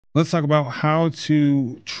Let's talk about how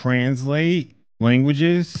to translate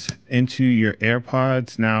languages into your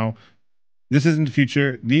AirPods. Now, this is in the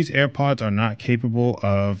future. These AirPods are not capable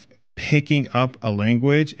of picking up a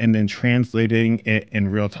language and then translating it in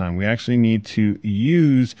real time. We actually need to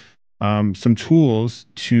use some tools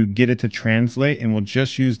to get it to translate, and we'll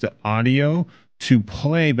just use the audio to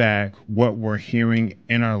play back what we're hearing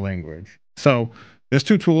in our language. So there's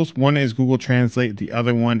two tools. One is Google Translate. The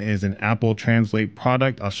other one is an Apple Translate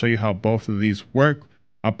product. I'll show you how both of these work.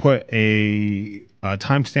 I'll put a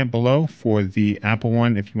timestamp below for the Apple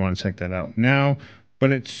one if you want to check that out now.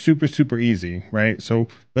 But it's super, super easy, right? So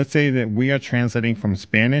let's say that we are translating from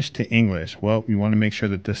Spanish to English. Well, we want to make sure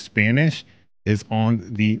that the Spanish is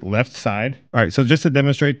on the left side. All right, so just to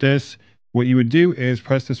demonstrate this, what you would do is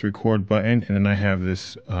press this record button, and then I have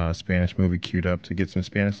this Spanish movie queued up to get some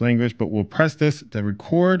Spanish language, but we'll press this to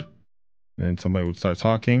record, and somebody would start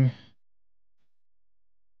talking.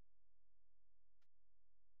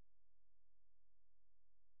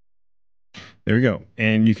 There we go.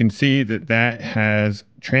 And you can see that that has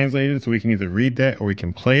translated. So we can either read that or we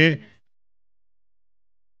can play it.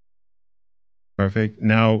 Perfect.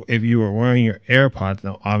 Now, if you are wearing your AirPods,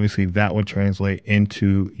 now obviously that would translate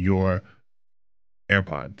into your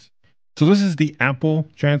AirPods. So this is the Apple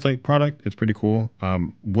Translate product. It's pretty cool.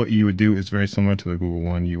 What you would do is very similar to the Google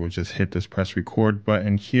one. You would just hit this press record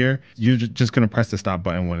button here. You're just going to press the stop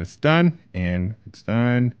button when it's done, and it's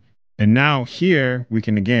done. And now here we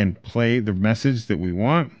can again play the message that we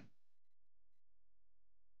want.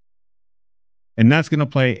 And that's going to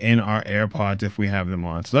play in our AirPods if we have them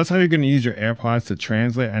on. So that's how you're going to use your AirPods to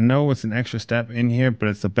translate. I know it's an extra step in here, but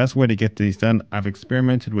it's the best way to get these done. I've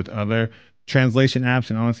experimented with other translation apps,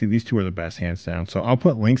 and honestly, these two are the best, hands down. So I'll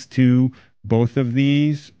put links to both of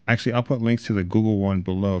these. Actually, I'll put links to the Google one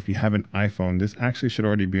below. If you have an iPhone, this actually should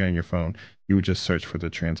already be on your phone. You would just search for the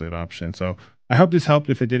translate option. So I hope this helped.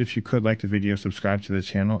 If it did, if you could, like the video, subscribe to the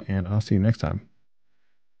channel, and I'll see you next time.